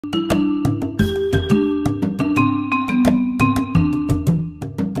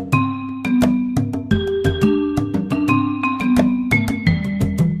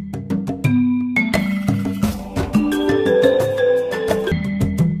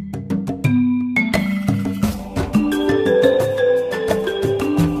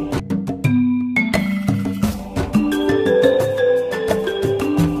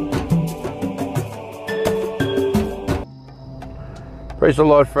Praise the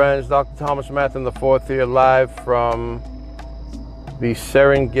Lord, friends. Dr. Thomas Manton IV here, live from the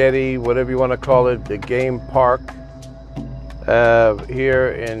Serengeti, whatever you want to call it, the game park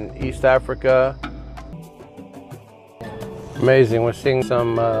here in East Africa. Amazing. We're seeing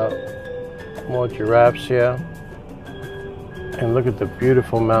some more giraffes here. And look at the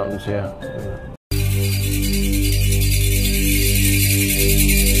beautiful mountains here.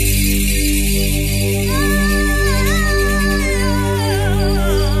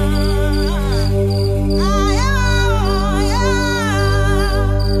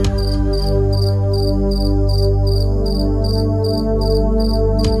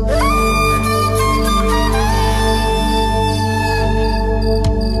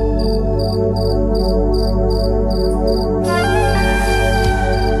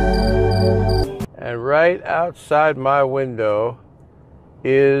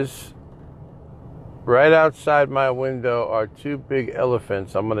 Right outside my window are two big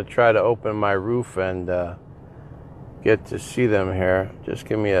elephants. I'm going to try to open my roof and get to see them here. Just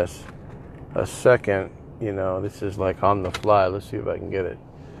give me a second. You know, this is like on the fly. Let's see if I can get it.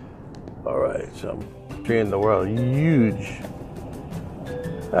 All right, so tree in the world, huge.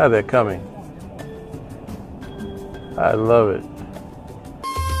 Ah, they're coming. I love it.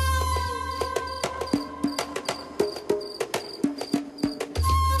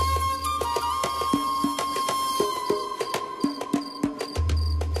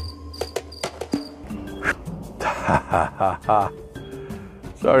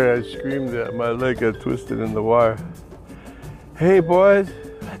 Sorry, I screamed that my leg got twisted in the wire. Hey boys,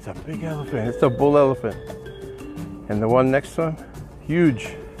 that's a big elephant. It's a bull elephant. And the one next to him,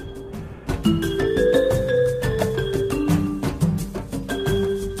 huge.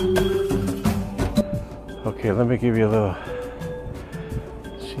 Okay, let me give you a little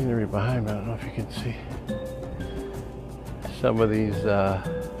scenery behind me. I don't know if you can see some of these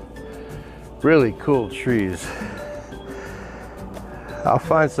really cool trees. I'll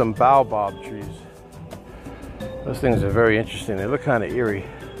find some baobab trees. Those things are very interesting. They look kind of eerie.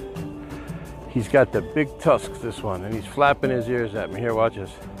 He's got the big tusks, this one, and he's flapping his ears at me. Here, watch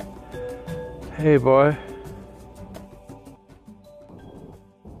this. Hey, boy.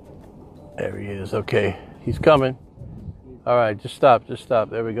 There he is. Okay, he's coming. All right, just stop, just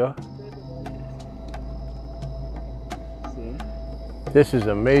stop. There we go. This is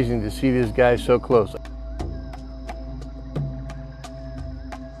amazing to see this guy so close.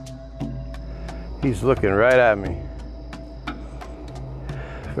 He's looking right at me.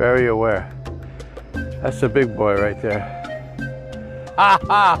 Very aware. That's a big boy right there. Ha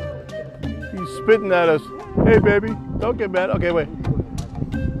ha! He's spitting at us. Hey baby, don't get mad. Okay, wait.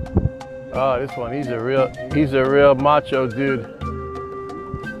 Oh, this one, he's a real macho dude.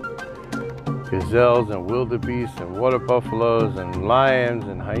 Gazelles and wildebeest and water buffaloes and lions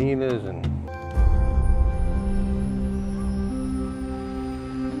and hyenas and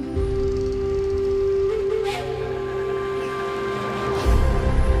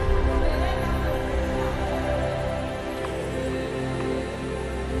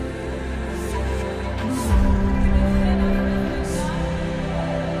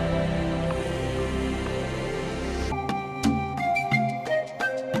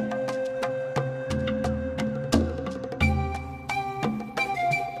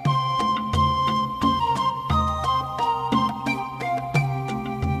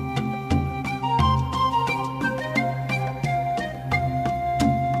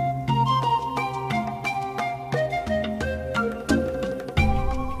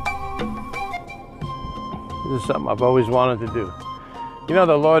this is something I've always wanted to do. You know,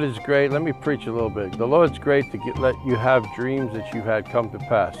 the Lord is great. Let me preach a little bit. The Lord's great to let you have dreams that you've had come to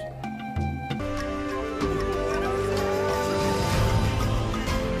pass.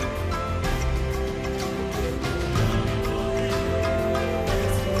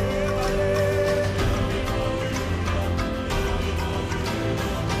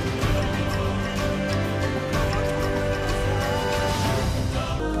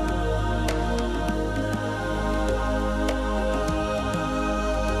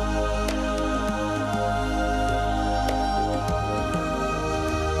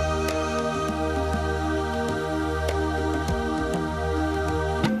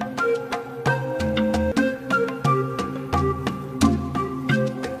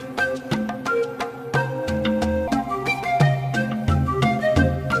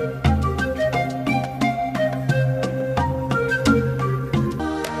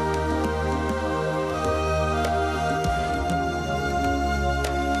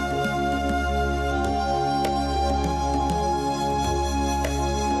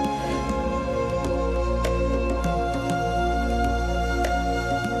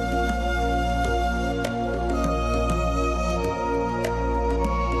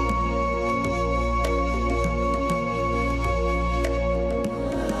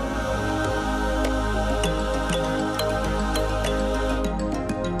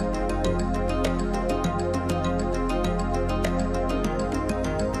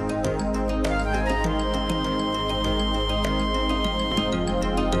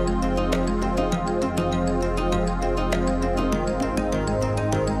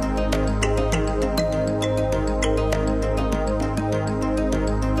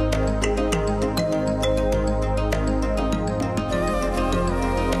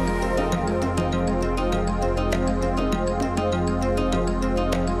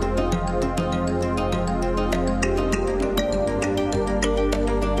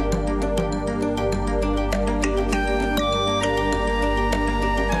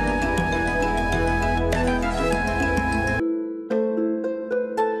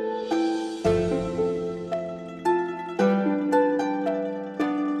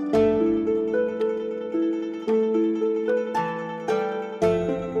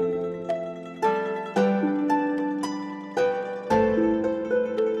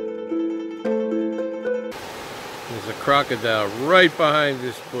 crocodile right behind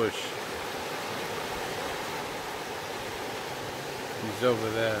this bush. He's over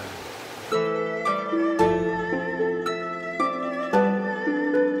there.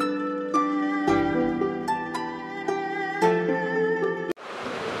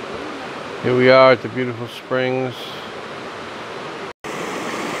 Here we are at the beautiful springs.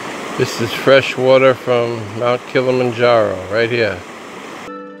 This is fresh water from Mount Kilimanjaro, right here.